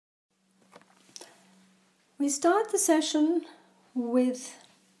We start the session with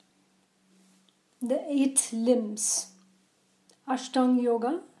the 8 limbs. Ashtanga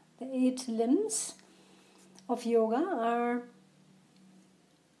Yoga, the 8 limbs of yoga are,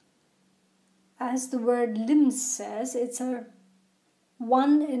 as the word limbs says, it's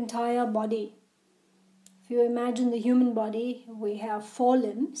one entire body. If you imagine the human body, we have 4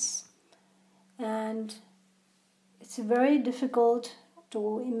 limbs, and it's very difficult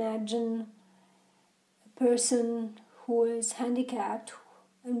to imagine a person who is handicapped,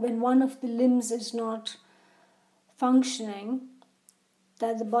 and when one of the limbs is not functioning,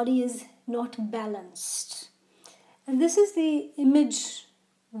 that the body is not balanced. And this is the image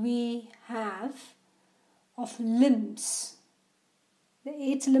we have of limbs. The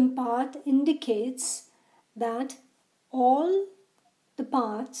 8 limb part indicates that all the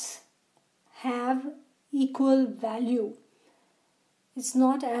parts have equal value. It's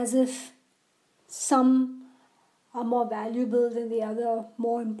not as if some are more valuable than the other,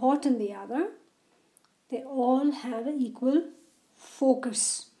 more important than the other. They all have an equal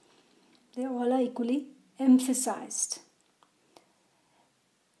focus. They all are equally emphasized.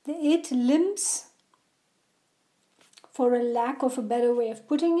 The 8 limbs, for a lack of a better way of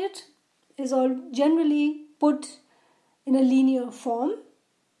putting it, is all generally put in a linear form.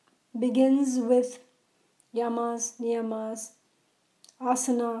 Begins with Yamas, Niyamas,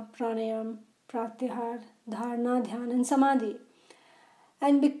 Asana, Pranayama, Pratyahara, Dharana, Dhyana and Samadhi.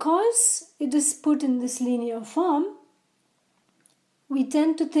 And because it is put in this linear form, we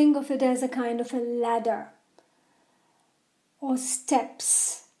tend to think of it as a kind of a ladder or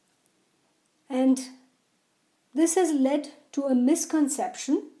steps. And this has led to a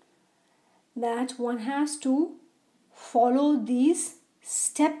misconception that one has to follow these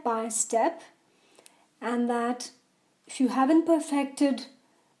step by step, and that if you haven't perfected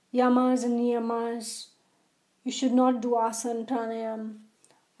Yamas and Niyamas, you should not do asana and pranayama,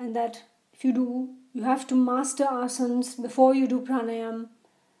 and that if you do, you have to master asanas before you do pranayama,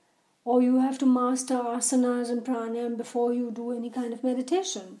 or you have to master asanas and pranayama before you do any kind of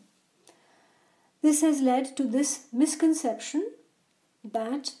meditation. This has led to this misconception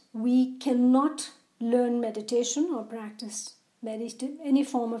that we cannot learn meditation or practice any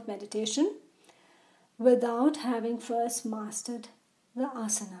form of meditation without having first mastered the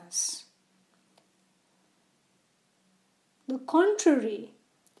asanas. The contrary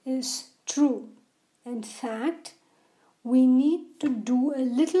is true. In fact, we need to do a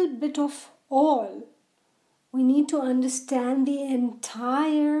little bit of all. We need to understand the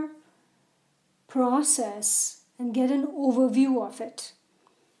entire process and get an overview of it.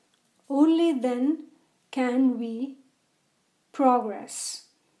 Only then can we progress.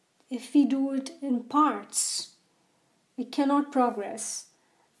 If we do it in parts, we cannot progress.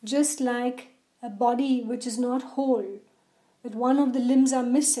 Just like a body which is not whole, that one of the limbs are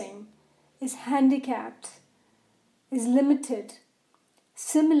missing, is handicapped, is limited.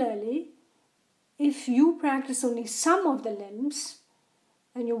 Similarly, if you practice only some of the limbs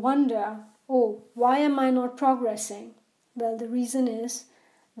and you wonder, why am I not progressing? Well, the reason is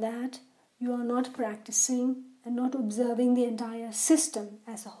that you are not practicing and not observing the entire system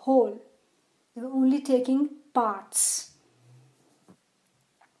as a whole. You're only taking parts.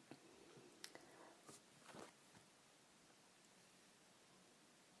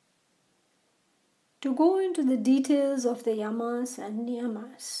 To go into the details of the yamas and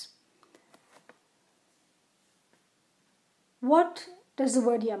niyamas, what does the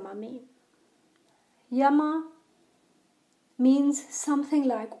word yama mean? Yama means something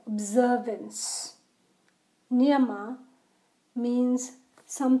like observance. Niyama means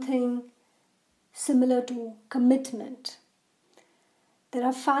something similar to commitment. There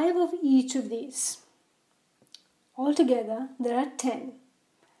are 5 of each of these. Altogether, there are 10.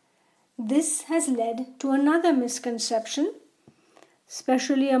 This has led to another misconception,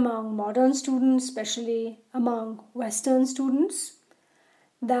 especially among modern students, especially among Western students,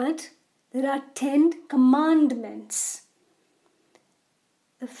 that there are 10 commandments.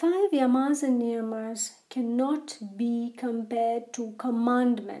 The 5 yamas and niyamas cannot be compared to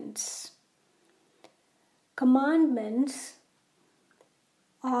commandments. Commandments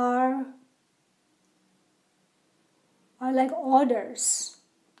are like orders.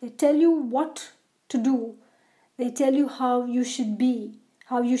 They tell you what to do. They tell you how you should be,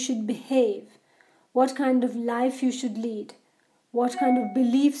 how you should behave, what kind of life you should lead, what kind of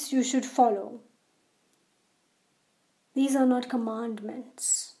beliefs you should follow. These are not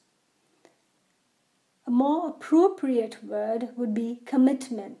commandments. A more appropriate word would be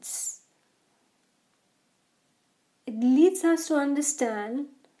commitments. It leads us to understand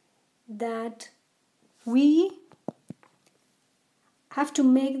that we have to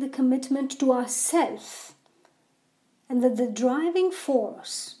make the commitment to ourselves, and that the driving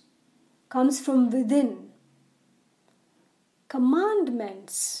force comes from within.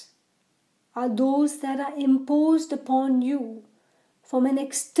 Commandments are those that are imposed upon you from an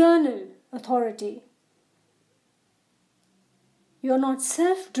external authority. You are not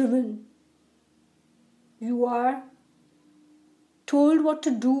self-driven. You are told what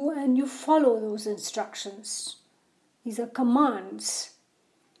to do and you follow those instructions. These are commands.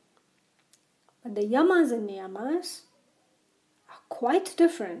 But the yamas and niyamas are quite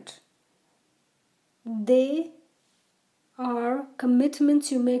different. They are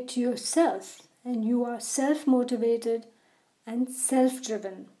commitments you make to yourself, and you are self-motivated and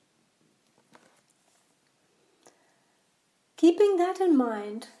self-driven. Keeping that in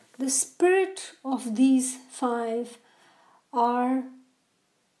mind, the spirit of these 5 are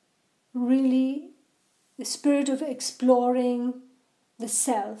really the spirit of exploring the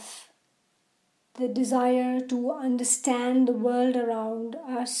self, the desire to understand the world around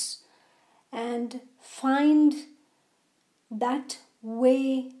us and find that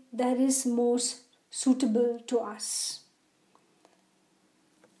way that is most suitable to us.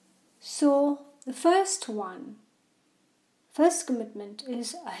 So the first commitment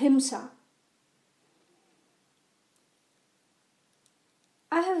is ahimsa.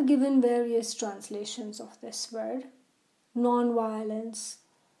 I have given various translations of this word: non-violence,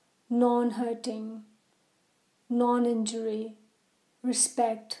 non-hurting, non-injury,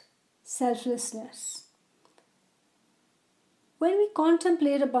 respect, selflessness. When we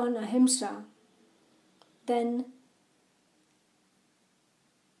contemplate upon ahimsa, then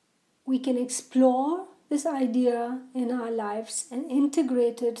we can explore this idea in our lives and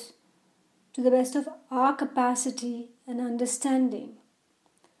integrate it to the best of our capacity and understanding.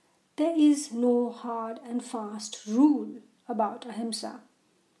 There is no hard and fast rule about ahimsa.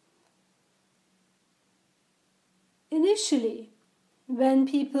 Initially, when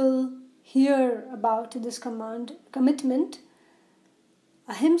people hear about this commitment,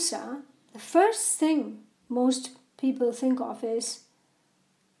 ahimsa, the first thing most people think of is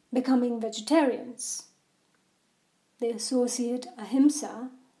becoming vegetarians. They associate ahimsa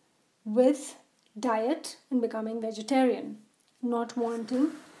with diet and becoming vegetarian, not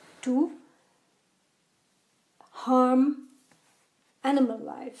wanting to harm animal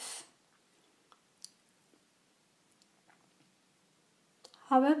life.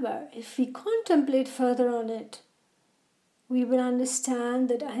 However, if we contemplate further on it, we will understand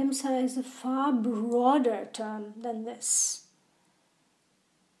that ahimsa is a far broader term than this.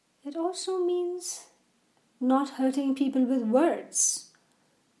 It also means not hurting people with words,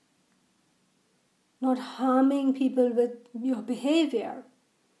 not harming people with your behavior,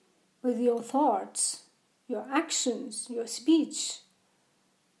 with your thoughts, your actions, your speech.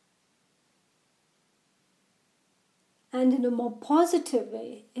 And in a more positive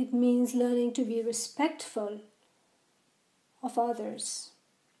way, it means learning to be respectful of others.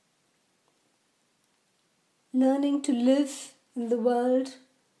 Learning to live in the world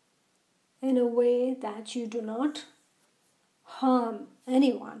in a way that you do not harm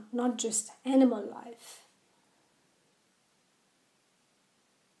anyone, not just animal life.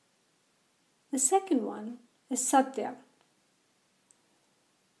 The second one is satya,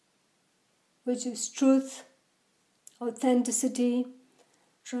 which is truth, authenticity,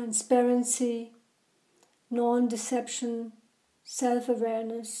 transparency, non-deception,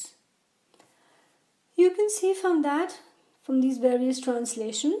 self-awareness. You can see from these various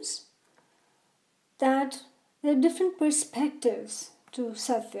translations, that there are different perspectives to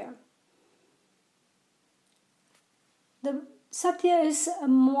satya. The satya is a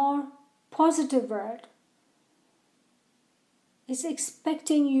more positive word. It's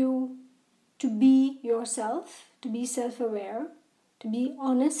expecting you to be yourself, to be self-aware, to be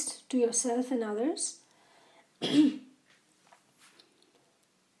honest to yourself and others.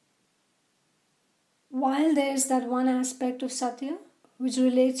 While there is that one aspect of satya which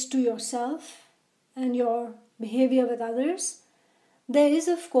relates to yourself and your behavior with others, there is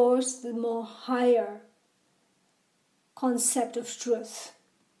of course the more higher concept of truth,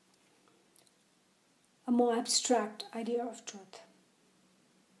 a more abstract idea of truth.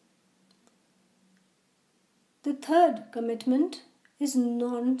 The third commitment is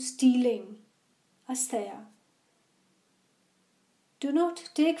non-stealing, asteya. Do not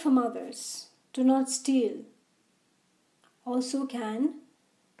take from others, do not steal. Also can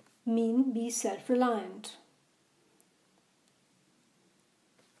mean be self-reliant.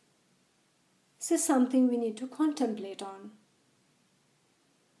 This is something we need to contemplate on.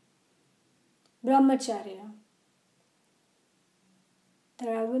 Brahmacharya.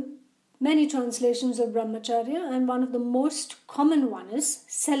 There are many translations of Brahmacharya, and one of the most common one is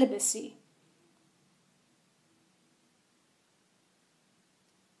celibacy.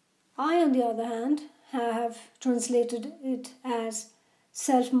 I, on the other hand, have translated it as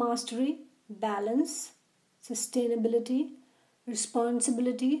self-mastery, balance, sustainability,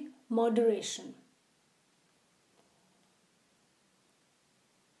 responsibility, moderation.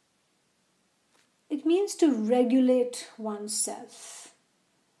 It means to regulate oneself.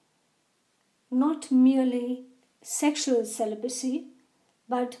 Not merely sexual celibacy,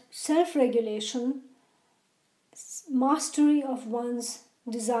 but self-regulation, mastery of one's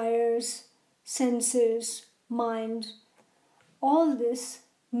desires, senses, mind. All this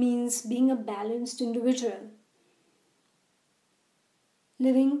means being a balanced individual,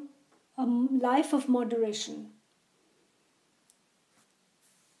 living a life of moderation.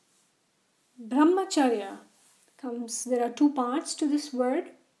 Brahmacharya there are two parts to this word.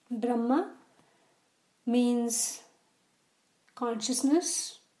 Brahma means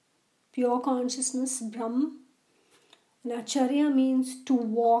consciousness, pure consciousness, Brahm. And Acharya means to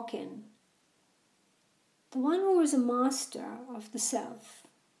walk in. The one who is a master of the self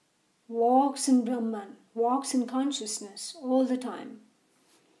walks in Brahman, walks in consciousness all the time.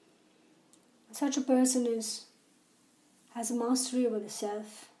 Such a person has a mastery over the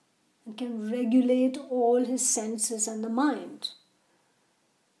self and can regulate all his senses and the mind.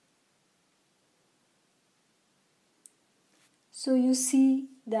 So you see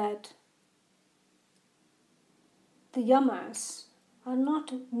that the yamas are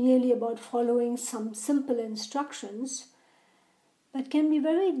not merely about following some simple instructions, but can be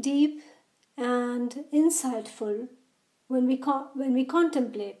very deep and insightful when we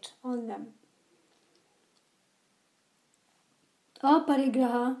contemplate on them.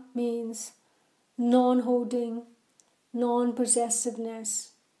 Aparigraha means non-holding,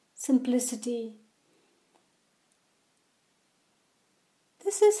 non-possessiveness, simplicity.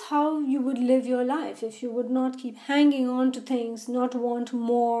 This is how you would live your life if you would not keep hanging on to things, not want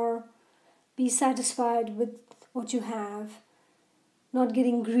more, be satisfied with what you have, not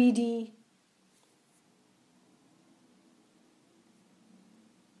getting greedy.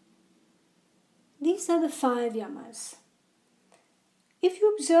 These are the 5 yamas. If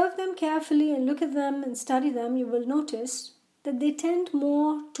you observe them carefully and look at them and study them, you will notice that they tend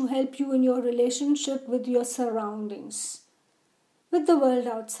more to help you in your relationship with your surroundings, with the world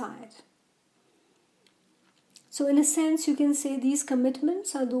outside. So in a sense, you can say these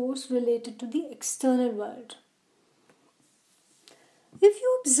commitments are those related to the external world. If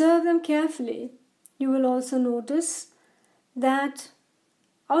you observe them carefully, you will also notice that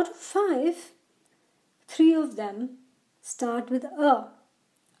out of 5, 3 of them start with a.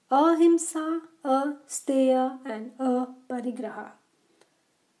 Ahimsa, asteya, and aparigraha.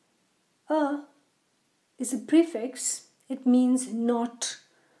 A is a prefix. It means not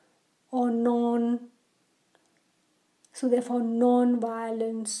or non. So therefore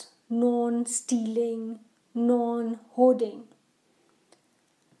non-violence, non-stealing, non-hoarding.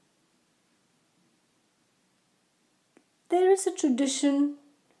 There is a tradition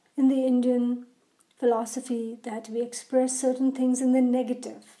in the Indian philosophy that we express certain things in the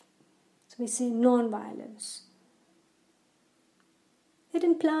negative. So we say non-violence. It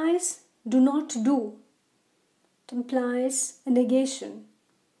implies do not do. It implies a negation.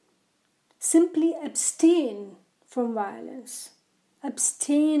 Simply abstain from violence.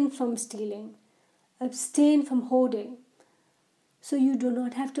 Abstain from stealing. Abstain from hoarding. So you do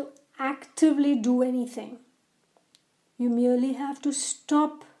not have to actively do anything. You merely have to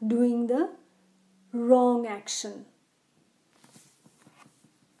stop doing the wrong action.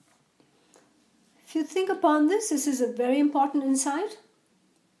 If you think upon this is a very important insight.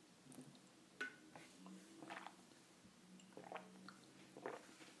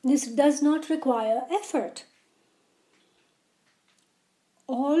 This does not require effort.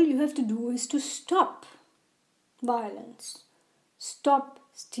 All you have to do is to stop violence, stop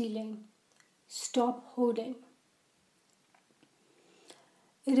stealing, stop hoarding.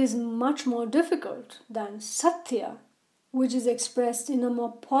 It is much more difficult than satya, which is expressed in a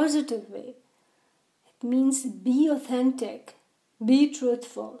more positive way. It means be authentic, be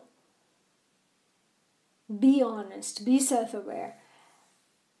truthful, be honest, be self-aware.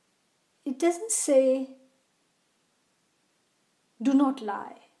 It doesn't say do not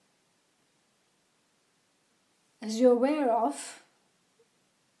lie. As you're aware of,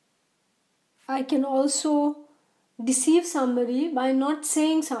 I can also deceive somebody by not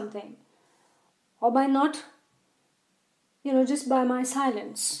saying something, or by not, just by my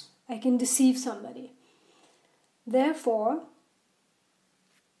silence. I can deceive somebody. Therefore,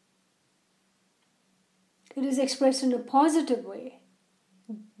 it is expressed in a positive way.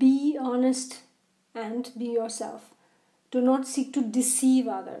 Be honest and be yourself. Do not seek to deceive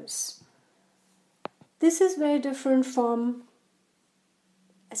others. This is very different from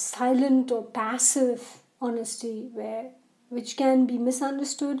a silent or passive honesty which can be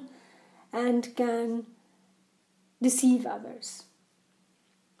misunderstood and can deceive others.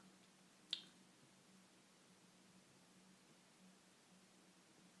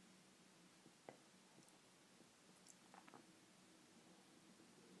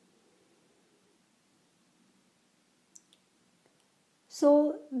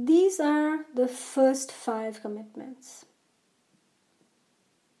 So these are the first 5 commitments.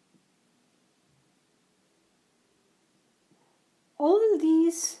 All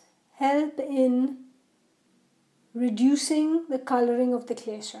these help in reducing the coloring of the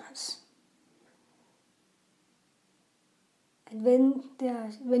kleshas. And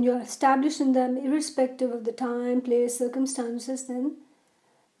when you are established in them, irrespective of the time, place, circumstances, then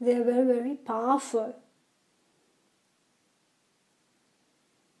they are very, very powerful.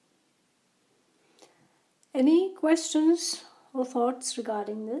 Any questions or thoughts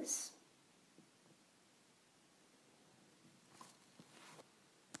regarding this?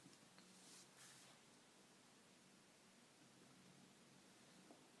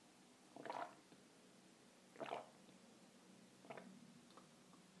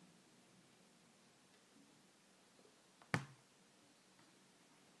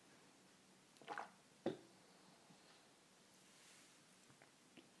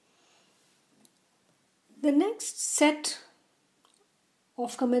 The next set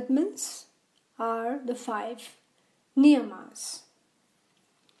of commitments are the 5 niyamas.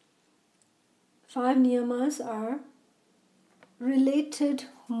 5 niyamas are related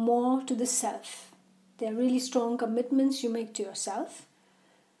more to the self. They are really strong commitments you make to yourself.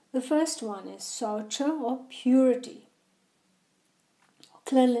 The first one is saucha or purity,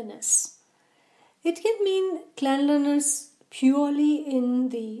 cleanliness. It can mean cleanliness purely in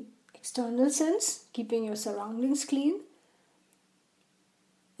the external sense, keeping your surroundings clean.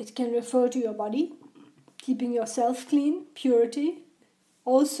 It can refer to your body, keeping yourself clean. Purity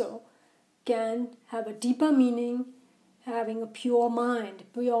also can have a deeper meaning, having a pure mind,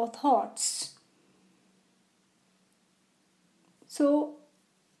 pure thoughts. So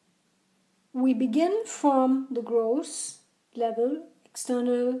we begin from the gross level,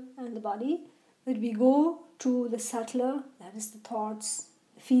 external and the body, but we go to the subtler, that is the thoughts,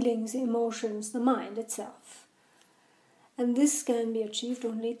 the feelings, the emotions, the mind itself. And this can be achieved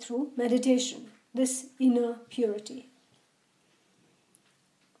only through meditation, this inner purity.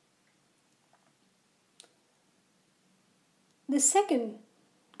 The second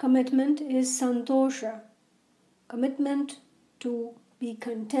commitment is santosha, commitment to be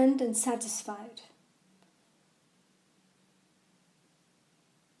content and satisfied.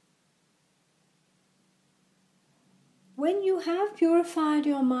 When you have purified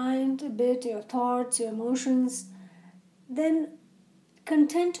your mind a bit, your thoughts, your emotions, then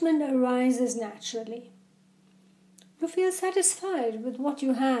contentment arises naturally. You feel satisfied with what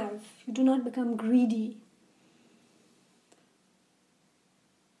you have. You do not become greedy.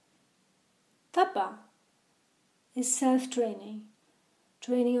 Tapa is self-training.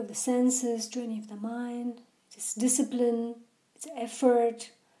 Training of the senses, training of the mind. It's discipline, it's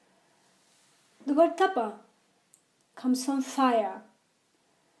effort. The word tapa comes from fire.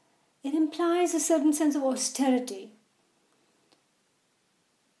 It implies a certain sense of austerity.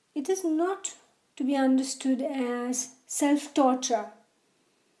 It is not to be understood as self-torture.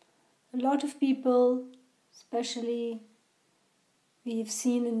 A lot of people, especially we've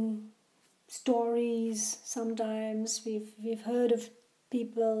seen in stories sometimes, we've heard of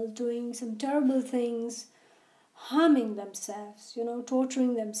people doing some terrible things, harming themselves,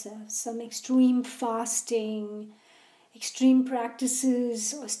 torturing themselves, some extreme fasting, extreme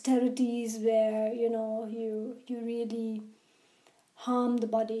practices, austerities where, you really harm the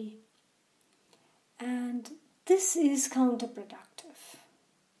body. And this is counterproductive.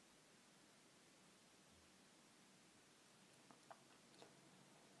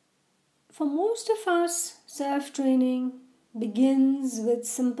 For most of us, self-training begins with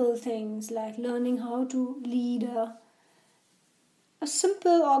simple things like learning how to lead a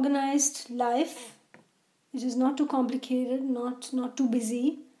simple, organized life, which is not too complicated, not too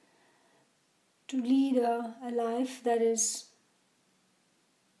busy. To lead a life that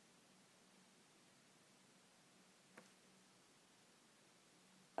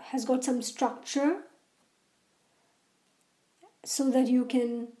has got some structure so that you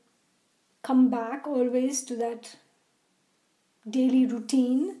can come back always to that daily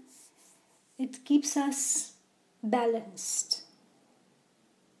routine, it keeps us balanced.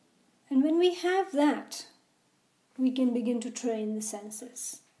 And when we have that, we can begin to train the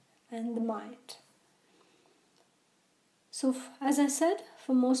senses and the mind. So, as I said,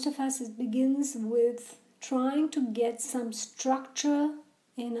 for most of us, it begins with trying to get some structure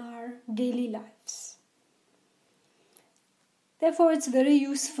in our daily lives. Therefore, it's very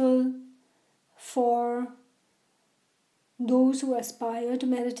useful for those who aspire to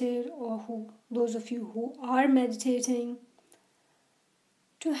meditate, or those of you who are meditating,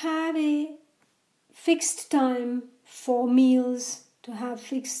 to have a fixed time for meals, to have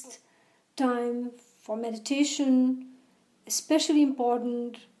fixed time for meditation, especially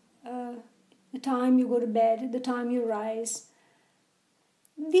important, the time you go to bed, the time you rise.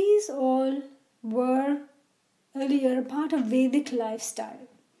 These all were earlier a part of Vedic lifestyle.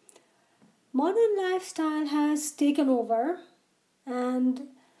 Modern lifestyle has taken over, and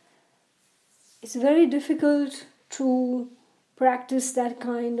it's very difficult to practice that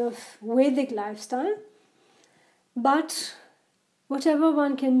kind of Vedic lifestyle. But whatever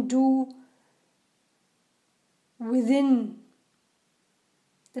one can do within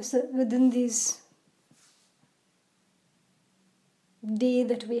this day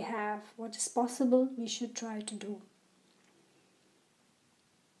that we have, what is possible, we should try to do.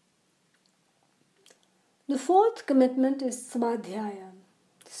 The fourth commitment is Svadhyaya.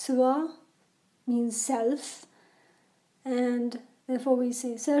 Sva means self, and therefore we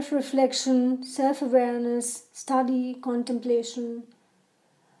say self-reflection, self-awareness, study, contemplation.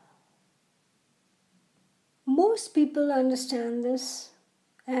 Most people understand this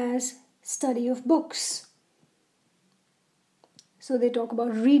as study of books. So they talk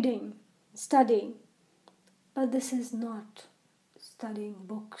about reading, studying. But this is not studying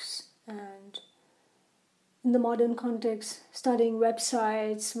books, and in the modern context, studying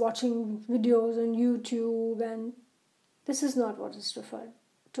websites, watching videos on YouTube, and this is not what is referred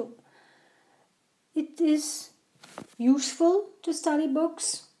to. It is useful to study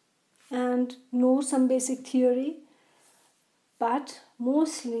books and know some basic theory, but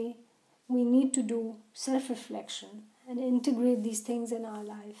mostly we need to do self-reflection and integrate these things in our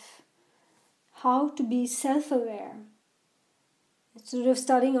life. How to be self-aware. Instead of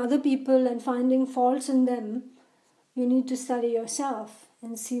studying other people and finding faults in them, you need to study yourself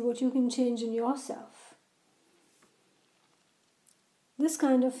and see what you can change in yourself. This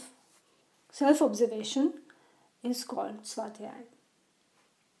kind of self-observation is called Svadhyaya.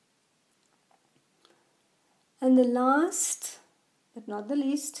 And the last, but not the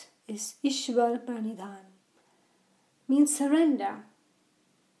least, is Ishwar Pranidhan. Means surrender,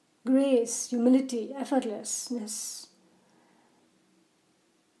 grace, humility, effortlessness.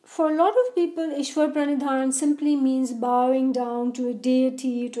 For a lot of people, Ishwar Pranidhan simply means bowing down to a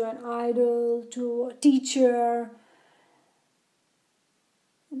deity, to an idol, to a teacher.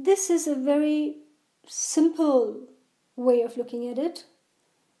 This is a very simple way of looking at it.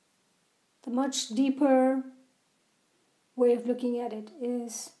 The much deeper way of looking at it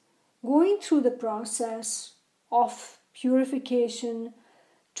is going through the process of purification,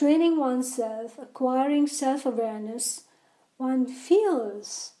 training oneself, acquiring self-awareness. One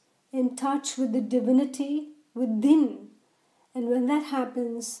feels in touch with the divinity within, and when that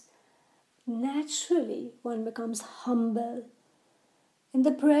happens, naturally one becomes humble. In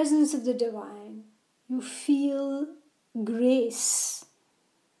the presence of the divine, you feel grace,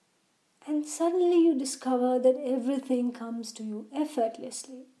 and suddenly you discover that everything comes to you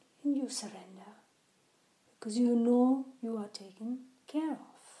effortlessly, and you surrender because you know you are taken care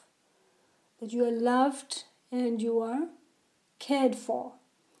of, that you are loved and you are cared for.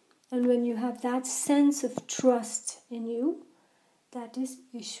 And when you have that sense of trust in you, that is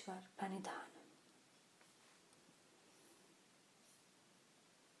Ishwar Pranidhan.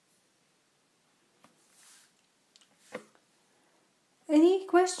 Any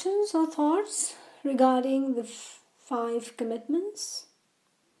questions or thoughts regarding the 5 commitments?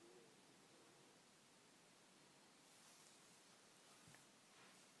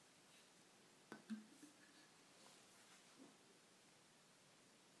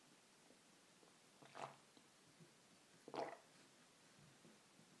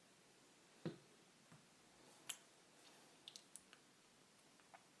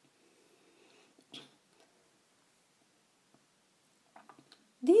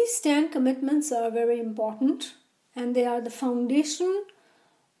 These 10 commitments are very important, and they are the foundation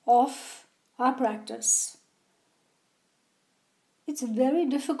of our practice. It's very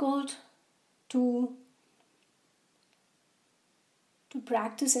difficult to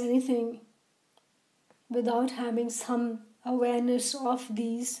practice anything without having some awareness of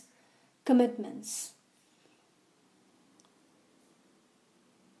these commitments.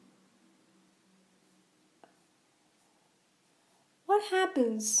 What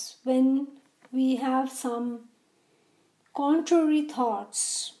happens when we have some contrary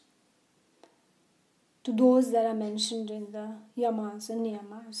thoughts to those that are mentioned in the Yamas and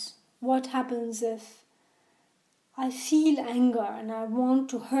Niyamas? What happens if I feel anger and I want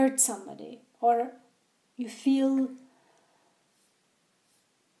to hurt somebody, or you feel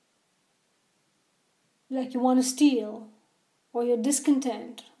like you want to steal, or you're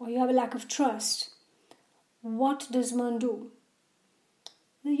discontent, or you have a lack of trust? What does one do?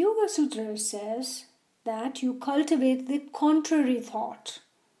 The Yoga Sutras says that you cultivate the contrary thought.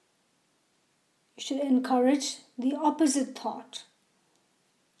 You should encourage the opposite thought.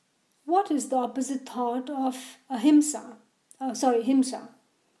 What is the opposite thought of ahimsa? Himsa.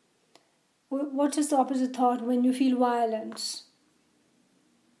 What is the opposite thought when you feel violence?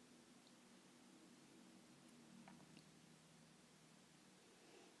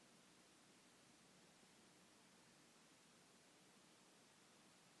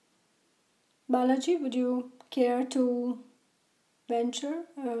 Balaji, would you care to venture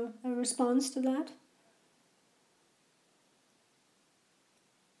a response to that?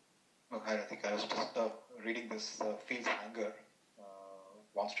 Okay, I think I was just reading this. Feels anger,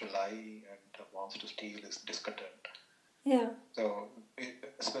 wants to lie, and wants to steal, is discontent. Yeah. So,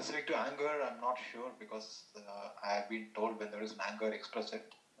 specific to anger, I'm not sure, because I have been told when there is an anger, express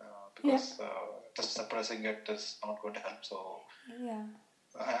it, because just suppressing it is not going to help. So, yeah.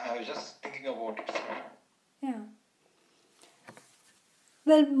 I was just thinking about it. Yeah.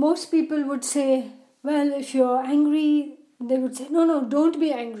 Well, most people would say, well, if you're angry, they would say, no, don't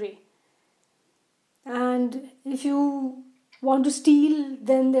be angry. And if you want to steal,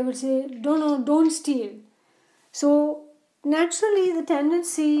 then they would say, no, don't steal. So naturally, the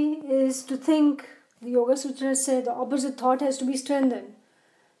tendency is to think, the Yoga Sutras say the opposite thought has to be strengthened.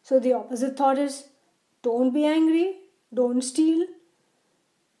 So the opposite thought is, don't be angry, don't steal.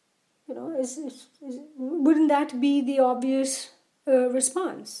 Wouldn't that be the obvious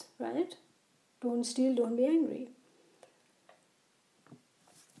response, right? Don't steal, don't be angry.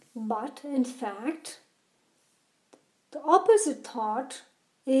 But in fact, the opposite thought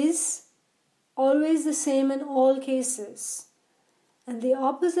is always the same in all cases. And the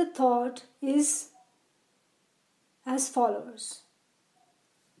opposite thought is as follows.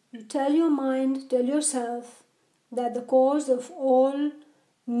 You tell your mind, tell yourself that the cause of all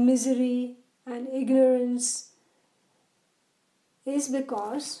misery and ignorance is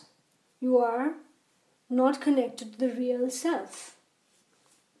because you are not connected to the real self.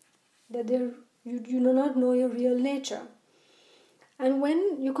 That you do not know your real nature. And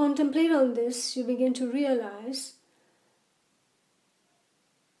when you contemplate on this, you begin to realize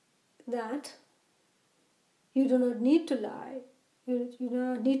that you do not need to lie, you do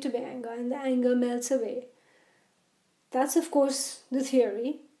not need to be angry, and the anger melts away. That's, of course, the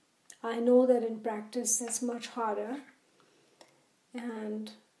theory. I know that in practice it's much harder. And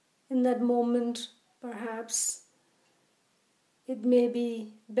in that moment, perhaps it may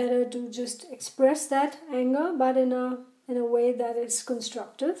be better to just express that anger, but in a way that is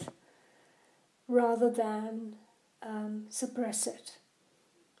constructive, rather than suppress it.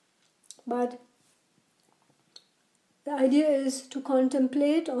 But the idea is to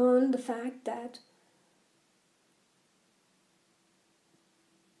contemplate on the fact that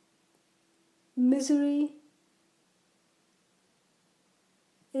misery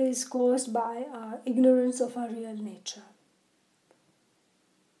is caused by our ignorance of our real nature.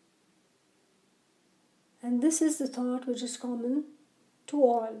 And this is the thought which is common to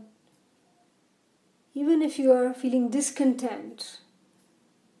all. Even if you are feeling discontent,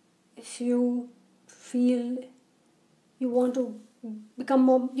 if you feel you want to become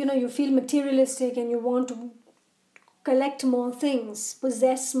more, you feel materialistic and you want to collect more things,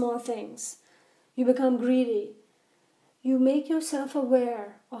 possess more things, you become greedy. You make yourself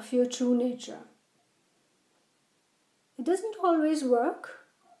aware of your true nature. It doesn't always work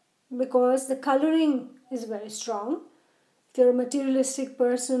because the coloring is very strong. If you're a materialistic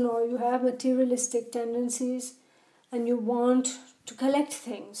person or you have materialistic tendencies and you want to collect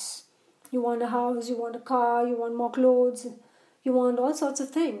things, you want a house, you want a car, you want more clothes, you want all sorts of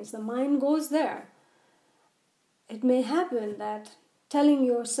things, the mind goes there. It may happen that telling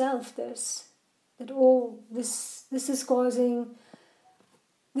yourself this, that this is causing,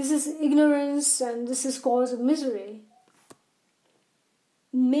 this is ignorance and this is cause of misery,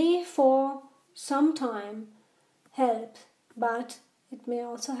 may for some time help, but it may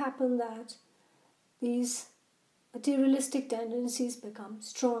also happen that these materialistic tendencies become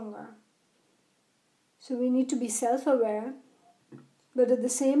stronger. So we need to be self-aware, but at the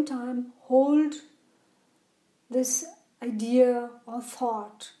same time hold this idea or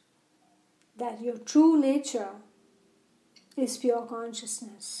thought that your true nature is pure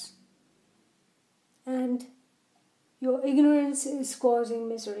consciousness. And your ignorance is causing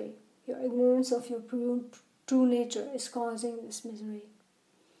misery. Your ignorance of your true nature is causing this misery.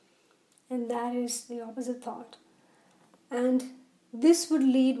 And that is the opposite thought. And this would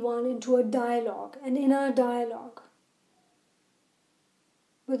lead one into a dialogue, an inner dialogue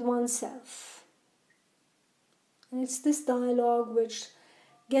with oneself. And it's this dialogue which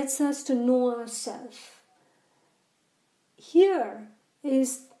gets us to know ourselves. Here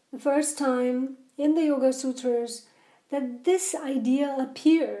is the first time in the Yoga Sutras that this idea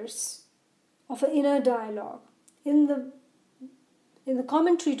appears of an inner dialogue. In the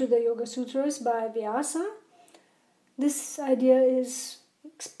commentary to the Yoga Sutras by Vyasa, this idea is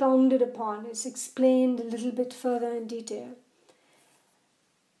expounded upon, is explained a little bit further in detail.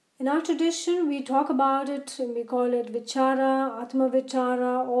 In our tradition, we talk about it and we call it vichara, atma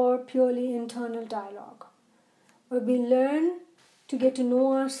vichara, or purely internal dialogue, where we learn to get to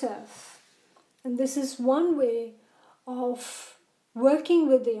know ourselves. And this is one way of working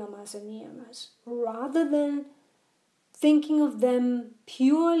with the yamas and niyamas, rather than thinking of them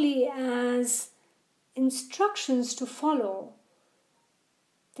purely as instructions to follow.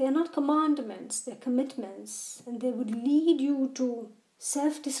 They are not commandments, they are commitments, and they would lead you to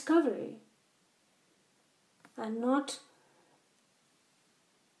self-discovery and not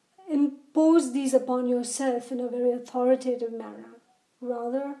impose these upon yourself in a very authoritative manner.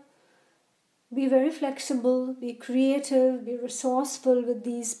 Rather, be very flexible, be creative, be resourceful with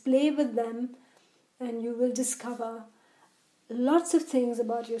these, play with them, and you will discover lots of things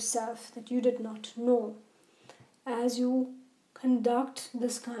about yourself that you did not know as you conduct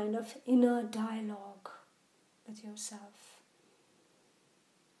this kind of inner dialogue with yourself.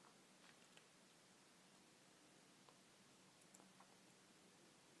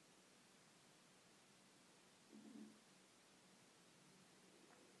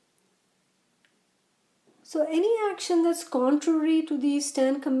 So any action that's contrary to these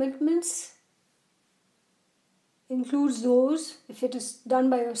 10 commitments includes those, if it is done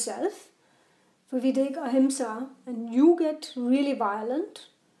by yourself. So if we take ahimsa and you get really violent,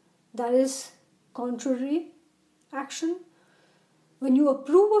 that is contrary action. When you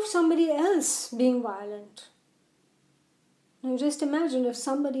approve of somebody else being violent, now just imagine if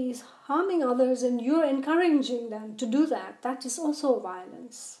somebody is harming others and you're encouraging them to do that, that is also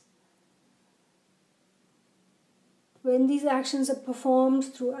violence. When these actions are performed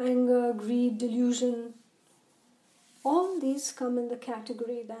through anger, greed, delusion, all these come in the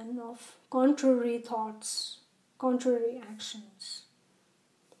category then of contrary thoughts, contrary actions.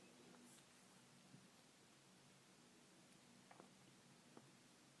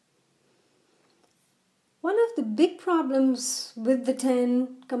 One of the big problems with the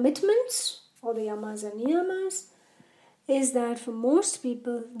 10 commitments or the yamas and niyamas is that for most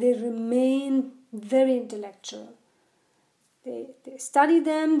people they remain very intellectual. They study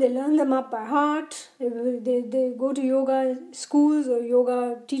them, they learn them up by heart, they go to yoga schools or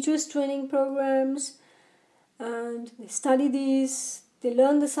yoga teachers training programs and they study these, they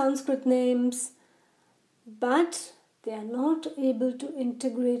learn the Sanskrit names, but they are not able to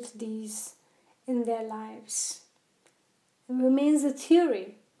integrate these in their lives. It remains a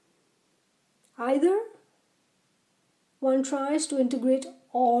theory. Either one tries to integrate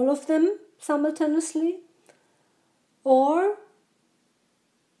all of them simultaneously, or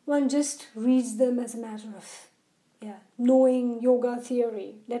one just reads them as a matter of knowing yoga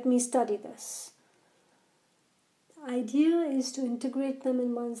theory. Let me study this. The idea is to integrate them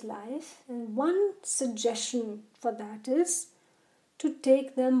in one's life, and one suggestion for that is to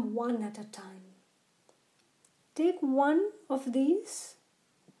take them one at a time. Take one of these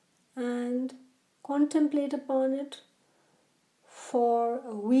and contemplate upon it for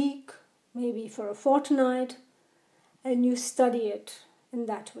a week, maybe for a fortnight, and you study it in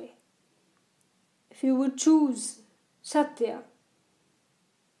that way. If you would choose satya,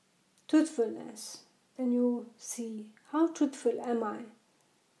 truthfulness, then you see, how truthful am I?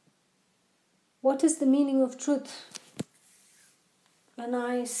 What is the meaning of truth? When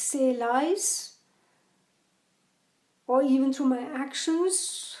I say lies, or even through my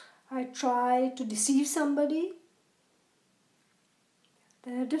actions, I try to deceive somebody,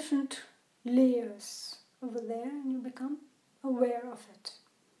 there are different layers over there and you become aware of it.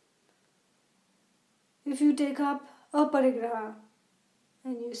 If you take up aparigraha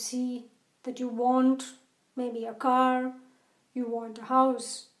and you see that you want maybe a car, you want a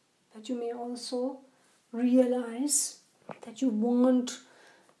house, but you may also realize that you want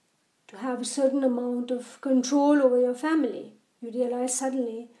to have a certain amount of control over your family. You realize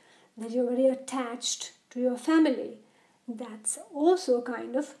suddenly that you're very attached to your family. That's also a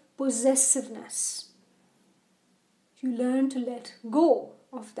kind of possessiveness. You learn to let go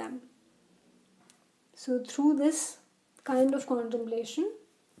of them. So through this kind of contemplation,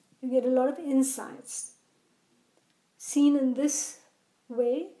 you get a lot of insights. Seen in this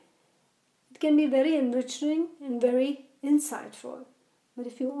way, it can be very enriching and very insightful. But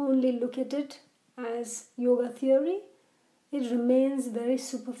if you only look at it as yoga theory, it remains very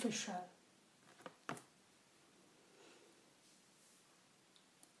superficial.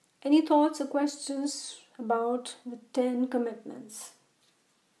 Any thoughts or questions about the 10 commitments?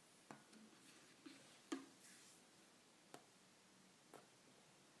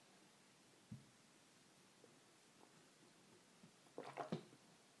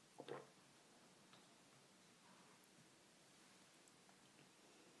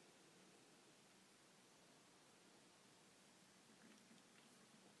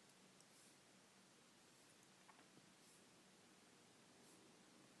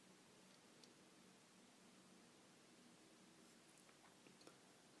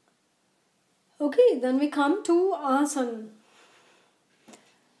 Okay, then we come to Asana.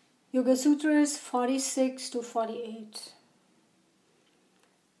 Yoga Sutras 46 to 48.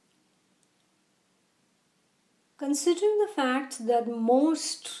 Considering the fact that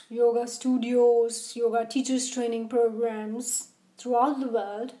most yoga studios, yoga teachers training programs throughout the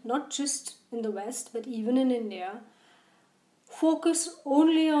world, not just in the West but even in India, focus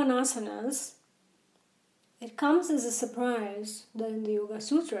only on asanas, it comes as a surprise that in the Yoga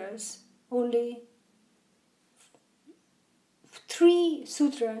Sutras, only 3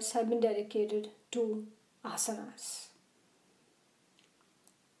 sutras have been dedicated to asanas.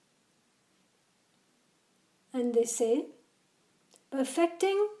 And they say,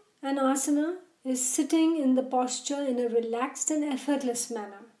 perfecting an asana is sitting in the posture in a relaxed and effortless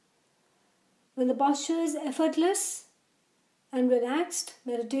manner. When the posture is effortless and relaxed,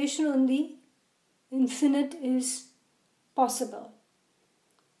 meditation on the infinite is possible.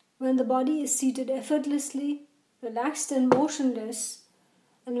 When the body is seated effortlessly, relaxed and motionless,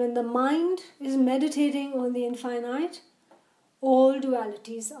 and when the mind is meditating on the infinite, all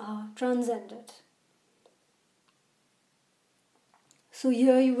dualities are transcended. So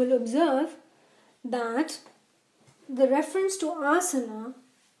here you will observe that the reference to asana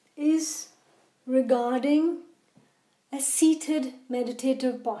is regarding a seated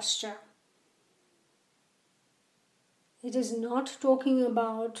meditative posture. It is not talking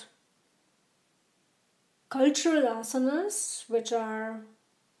about cultural asanas, which are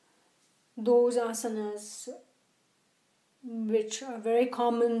those asanas which are very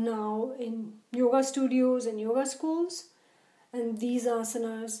common now in yoga studios and yoga schools. And these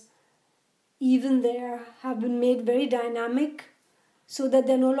asanas, even there, have been made very dynamic so that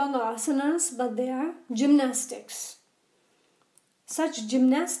they're no longer asanas but they are gymnastics. Such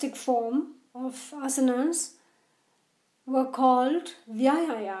gymnastic form of asanas were called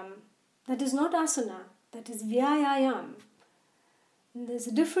vyayam. That is not asana, that is vyayam. And there's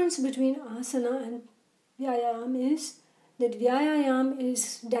a difference between asana and vyayam is that vyayam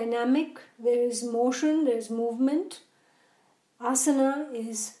is dynamic, there is motion, there is movement. Asana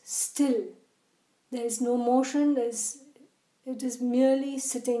is still. There is no motion, it is merely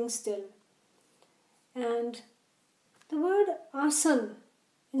sitting still. And the word asan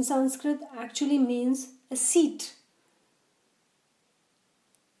in Sanskrit actually means a seat.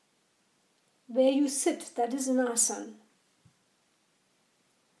 Where you sit, that is an asan.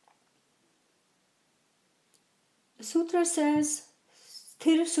 The sutra says,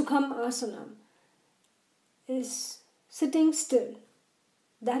 sthir sukham asanam is sitting still.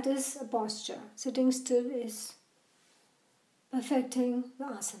 That is a posture. Sitting still is perfecting the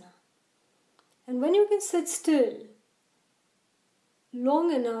asana. And when you can sit still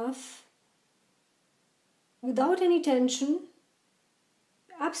long enough, without any tension,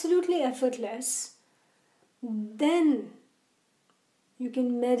 absolutely effortless, then you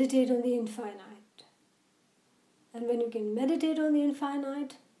can meditate on the infinite. And when you can meditate on the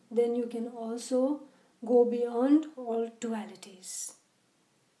infinite, then you can also go beyond all dualities.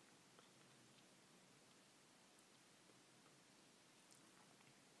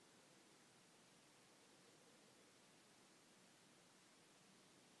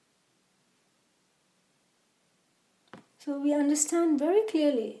 So we understand very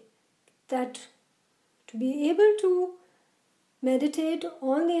clearly that to be able to meditate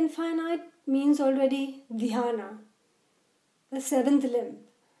on the infinite means already dhyana, the seventh limb.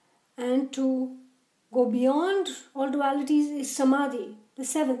 And to go beyond all dualities is samadhi, the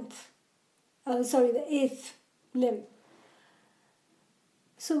eighth limb.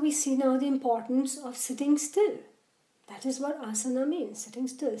 So we see now the importance of sitting still. That is what asana means, sitting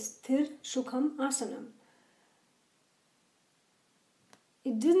still. Sthir Sukham Asanam.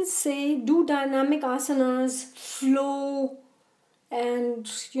 It didn't say do dynamic asanas, flow, and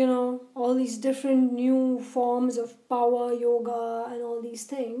all these different new forms of power yoga and all these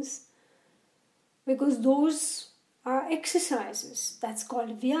things, because those are exercises. That's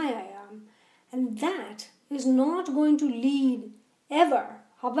called vyayam, and that is not going to lead ever,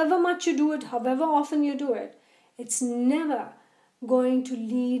 however much you do it, however often you do it, it's never going to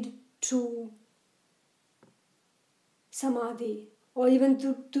lead to samadhi or even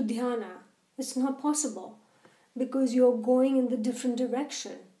to dhyana. It's not possible, because you're going in the different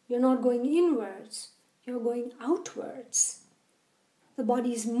direction. You're not going inwards, you're going outwards. The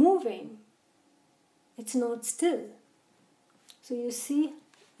body is moving, it's not still. So you see,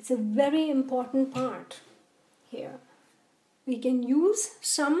 it's a very important part here. We can use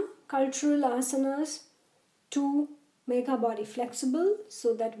some cultural asanas to make our body flexible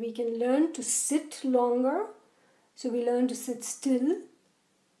so that we can learn to sit longer. So we learn to sit still.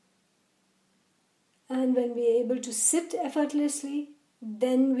 And when we are able to sit effortlessly,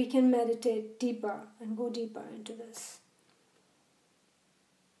 then we can meditate deeper and go deeper into this.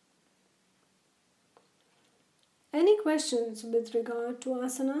 Any questions with regard to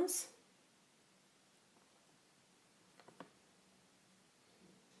asanas?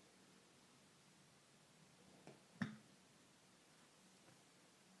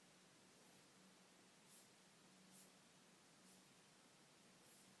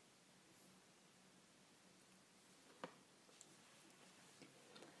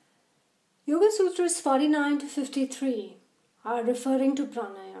 Yoga Sutras 49 to 53 are referring to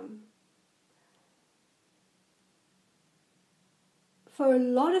pranayama. For a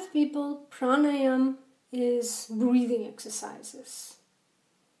lot of people, pranayama is breathing exercises.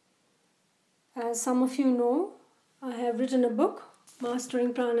 As some of you know, I have written a book,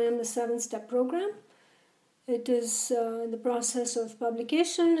 Mastering Pranayama, the 7-Step Program. It is in the process of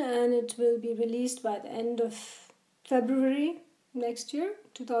publication, and it will be released by the end of February next year,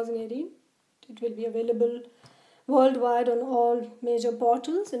 2018. It will be available worldwide on all major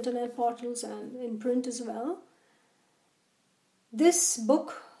portals, internet portals, and in print as well. This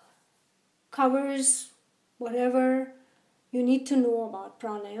book covers whatever you need to know about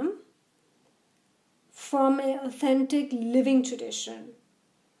pranayama from an authentic living tradition.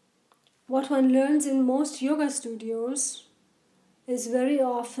 What one learns in most yoga studios is very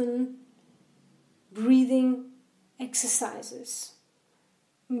often breathing exercises.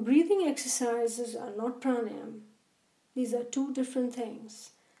 Breathing exercises are not pranayama. These are two different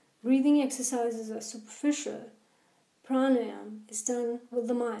things. Breathing exercises are superficial. Pranayama is done with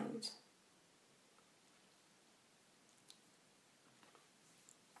the mind.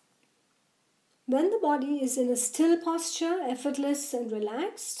 When the body is in a still posture, effortless and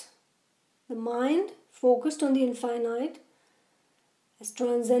relaxed, the mind, focused on the infinite, has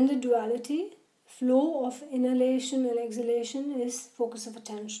transcended duality. Flow of inhalation and exhalation is focus of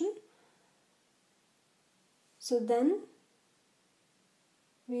attention. So then,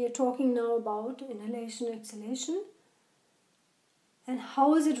 we are talking now about inhalation, exhalation, and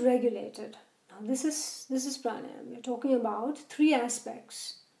how is it regulated? Now this is pranayama. We are talking about 3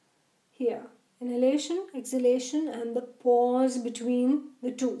 aspects here: inhalation, exhalation, and the pause between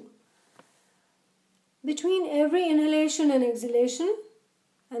the two. Between every inhalation and exhalation,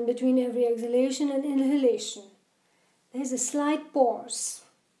 and between every exhalation and inhalation, there is a slight pause.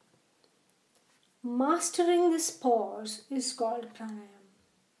 Mastering this pause is called pranayama.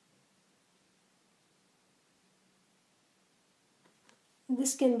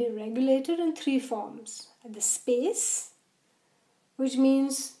 This can be regulated in 3 forms. At the space, which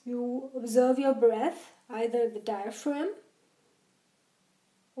means you observe your breath either at the diaphragm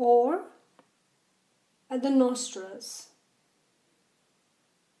or at the nostrils.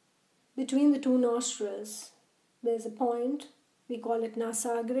 Between the 2 nostrils, there's a point, we call it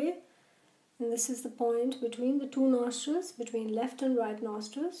nasagre, and this is the point between the 2 nostrils, between left and right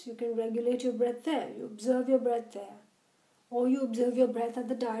nostrils. You can regulate your breath there, you observe your breath there, or you observe your breath at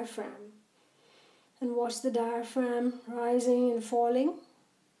the diaphragm and watch the diaphragm rising and falling,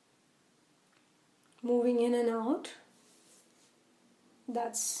 moving in and out.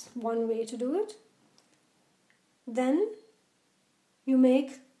 That's one way to do it. Then you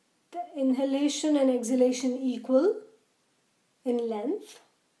make the inhalation and exhalation equal. in length.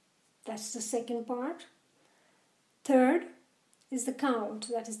 That's the second part. Third is the count.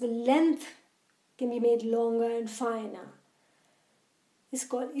 That is, the length can be made longer and finer. It's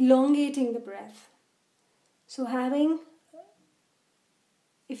called elongating the breath. So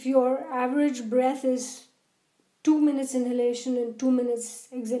if your average breath is 2 minutes inhalation and 2 minutes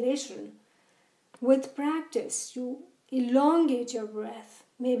exhalation, with practice you elongate your breath.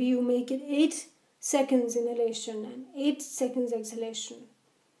 Maybe you make it 8 seconds inhalation and 8 seconds exhalation.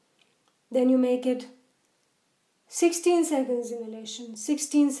 Then you make it 16 seconds inhalation,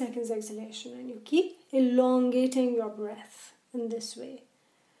 16 seconds exhalation, and you keep elongating your breath in this way,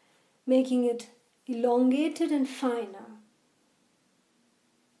 making it elongated and finer.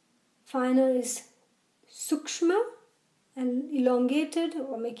 Finer is sukshma, and elongated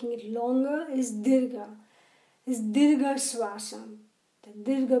or making it longer is dirgha. Is dirgha swasa, the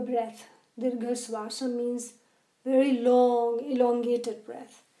dirgha breath. Dirgha swasa means very long, elongated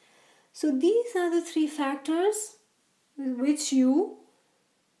breath. So these are the 3 factors with which you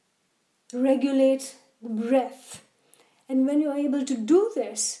regulate the breath. And when you are able to do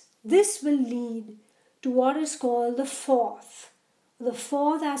this, this will lead to what is called the fourth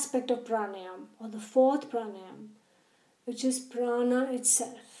aspect of pranayama, or the fourth pranayama, which is prana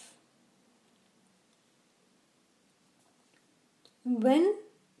itself. When,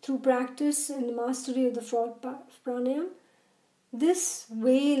 through practice and the mastery of the fourth pranayama, this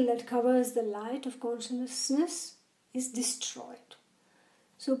veil that covers the light of consciousness is destroyed.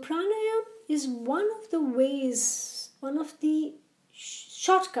 So pranayama is one of the ways, one of the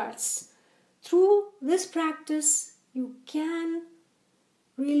shortcuts. Through this practice, you can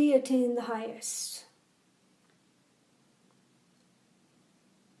really attain the highest.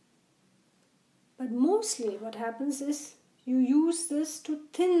 But mostly what happens is you use this to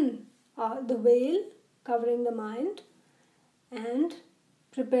thin the veil covering the mind and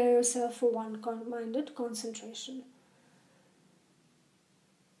prepare yourself for one-minded concentration.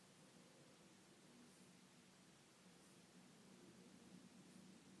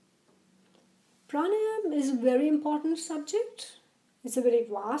 Pranayama is a very important subject. It's a very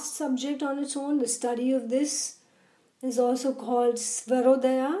vast subject on its own. The study of this is also called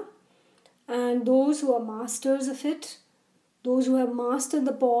Svarodaya, and those who are masters of it, those who have mastered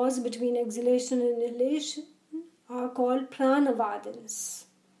the pause between exhalation and inhalation, are called Pranavadins.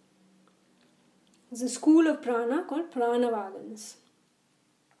 There's a school of prana called Pranavadins.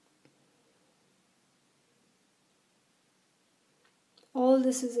 All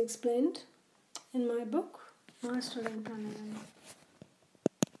this is explained in my book, Mastering Pranayama.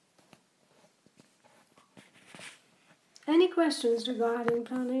 Any questions regarding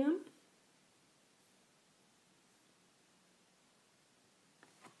pranayama?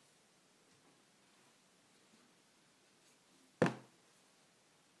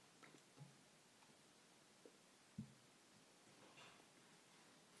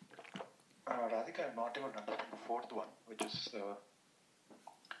 Radhika, I'm not able to understand the fourth one, which is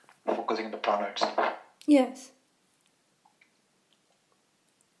focusing on the prana itself. Yes.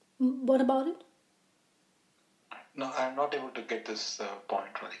 What about it? No, I'm not able to get this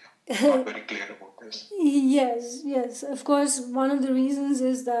point, Radhika. I'm not very clear about this. Yes. Of course, one of the reasons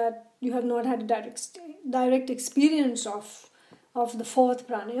is that you have not had a direct experience of the fourth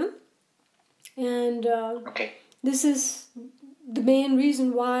pranayama. And this is the main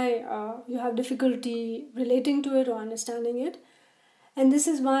reason why you have difficulty relating to it or understanding it. And this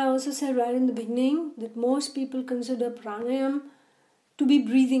is why I also said right in the beginning that most people consider pranayama to be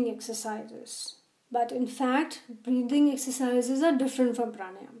breathing exercises. But in fact, breathing exercises are different from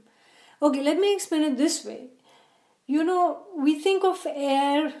pranayama. Okay, let me explain it this way. We think of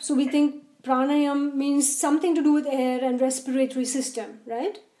air, so we think pranayama means something to do with air and respiratory system,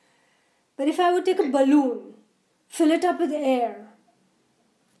 right? But if I would take a balloon, fill it up with air,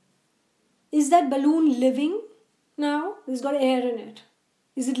 is that balloon living now? It's got air in it.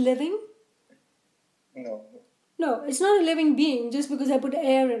 Is it living? No. No, it's not a living being just because I put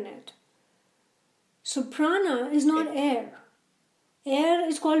air in it. So prana is not air. Air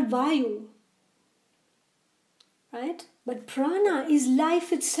is called vayu. Right? But prana is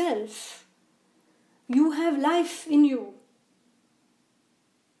life itself. You have life in you.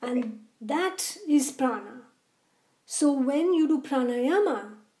 And that is prana. So when you do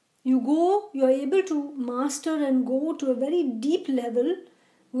pranayama, you're able to master and go to a very deep level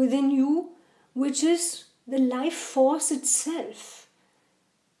within you, which is the life force itself.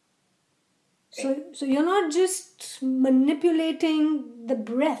 So you're not just manipulating the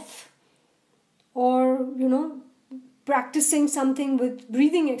breath or, practicing something with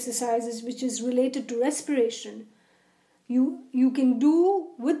breathing exercises which is related to respiration. you can do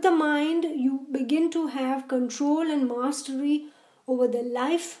with the mind, you begin to have control and mastery over the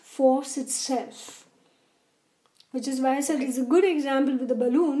life force itself. Which is why I said it's a good example with the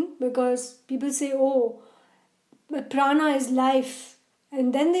balloon, because people say, oh, prana is life,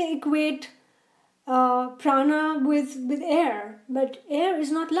 and then they equate prana with air, but air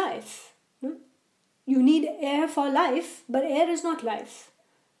is not life. No? You need air for life, but air is not life.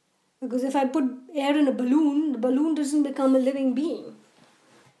 Because if I put air in a balloon, the balloon doesn't become a living being.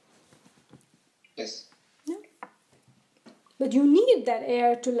 Yes. Yeah. But you need that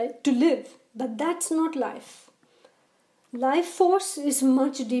air to live, but that's not life. Life force is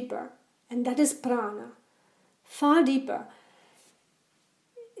much deeper, and that is prana, far deeper.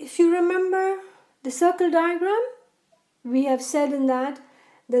 If you remember the circle diagram, we have said in that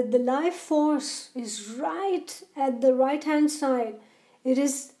the life force is right at the right hand side. It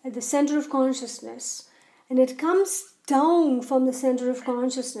is at the center of consciousness, and it comes down from the center of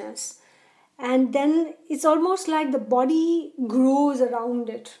consciousness, and then it's almost like the body grows around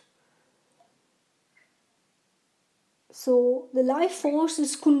it. So the life force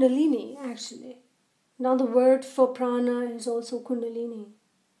is kundalini, actually. Now the word for prana is also kundalini.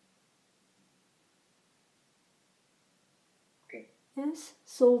 Okay. Yes.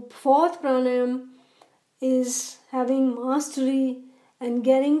 So fourth pranayam is having mastery and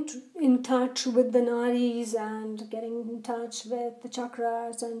getting in touch with the nadis and getting in touch with the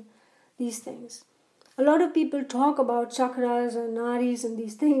chakras and these things. A lot of people talk about chakras and nadis and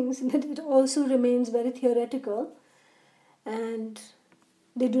these things, but it also remains very theoretical, and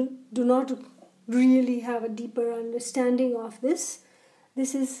they do not really have a deeper understanding of this.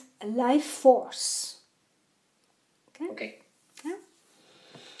 This is a life force. Okay. Yeah.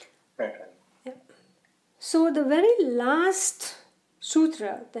 Right. Yeah. So the very last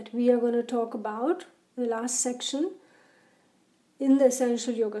sutra that we are going to talk about, the last section in the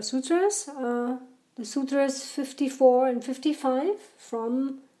Essential Yoga Sutras, the Sutras 54 and 55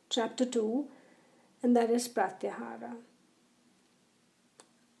 from chapter 2, and that is Pratyahara.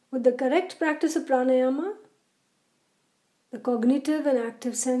 With the correct practice of pranayama, the cognitive and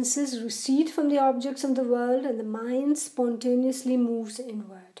active senses recede from the objects of the world and the mind spontaneously moves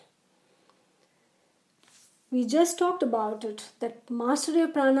inward. We just talked about it, that mastery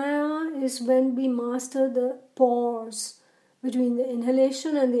of pranayama is when we master the pause between the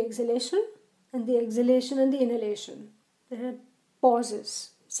inhalation and the exhalation, and the exhalation and the inhalation. There are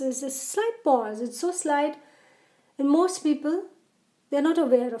pauses. So it's a slight pause. It's so slight, and most people, they're not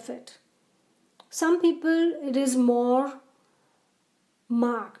aware of it. Some people, it is more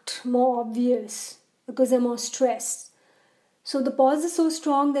marked, more obvious, because they're more stressed. So the pause is so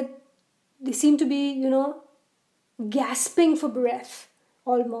strong that they seem to be, gasping for breath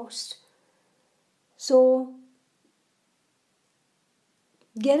almost. So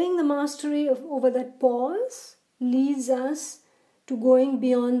getting the mastery over that pause leads us to going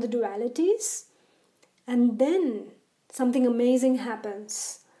beyond the dualities, and then something amazing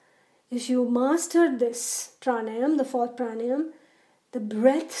happens. If you master this pranayam, the fourth pranayam, the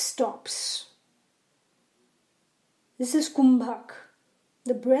breath stops. This is kumbhak.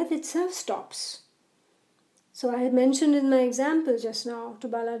 The breath itself stops. So I had mentioned in my example just now to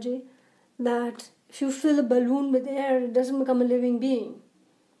Balaji that if you fill a balloon with air, it doesn't become a living being.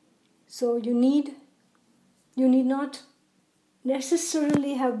 So you need not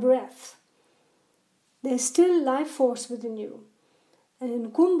necessarily have breath. There's still life force within you. And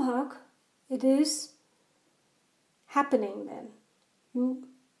in kumbhak, it is happening then.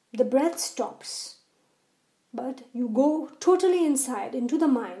 The breath stops. But you go totally inside, into the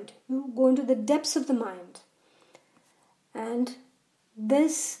mind. You go into the depths of the mind. And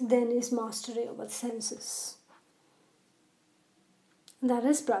this then is mastery over the senses. That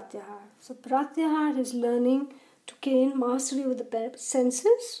is Pratyahara. So Pratyahara is learning to gain mastery over the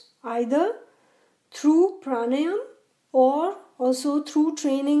senses, either through pranayam or also through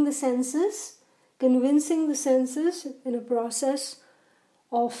training the senses, convincing the senses in a process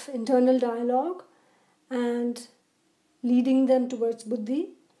of internal dialogue and leading them towards buddhi.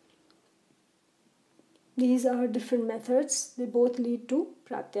 These are different methods. They both lead to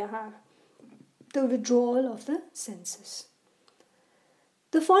pratyahara, the withdrawal of the senses.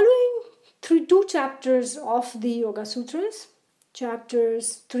 The following two chapters of the Yoga Sutras,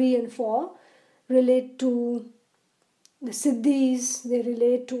 chapters 3 and 4, relate to the siddhis, they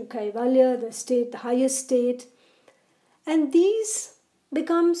relate to kaivalya, the state, the highest state. And these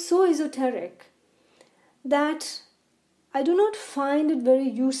become so esoteric that I do not find it very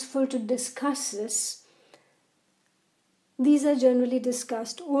useful to discuss this these are generally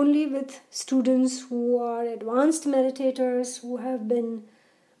discussed only with students who are advanced meditators, who have been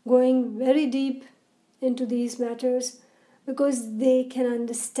going very deep into these matters, because they can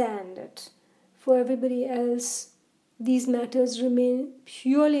understand it. For everybody else, these matters remain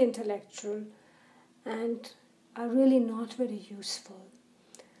purely intellectual and are really not very useful.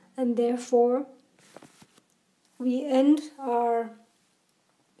 And therefore, we end our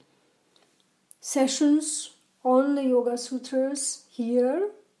sessions on the Yoga Sutras here.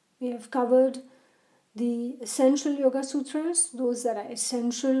 We have covered the essential Yoga Sutras, those that are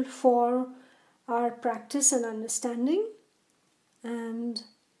essential for our practice and understanding. And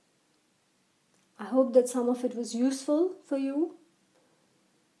I hope that some of it was useful for you.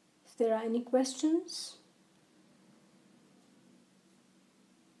 If there are any questions,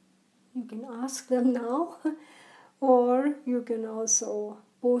 you can ask them now, or you can also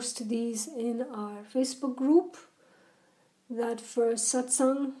post these in our Facebook group, that first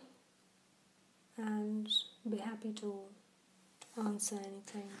satsang, and be happy to answer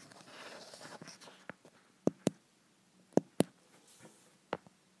anything.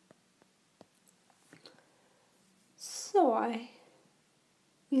 So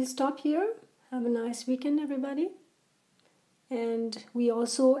we'll stop here. Have a nice weekend, everybody. And we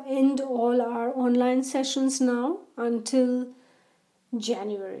also end all our online sessions now until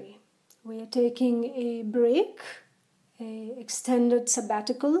January. We are taking a break, an extended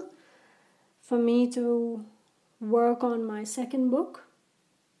sabbatical, for me to work on my second book.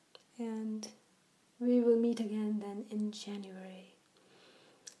 And we will meet again then in January.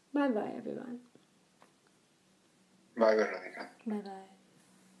 Bye-bye, everyone. Bye, Radhika. Bye-bye.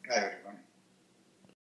 Bye, everyone.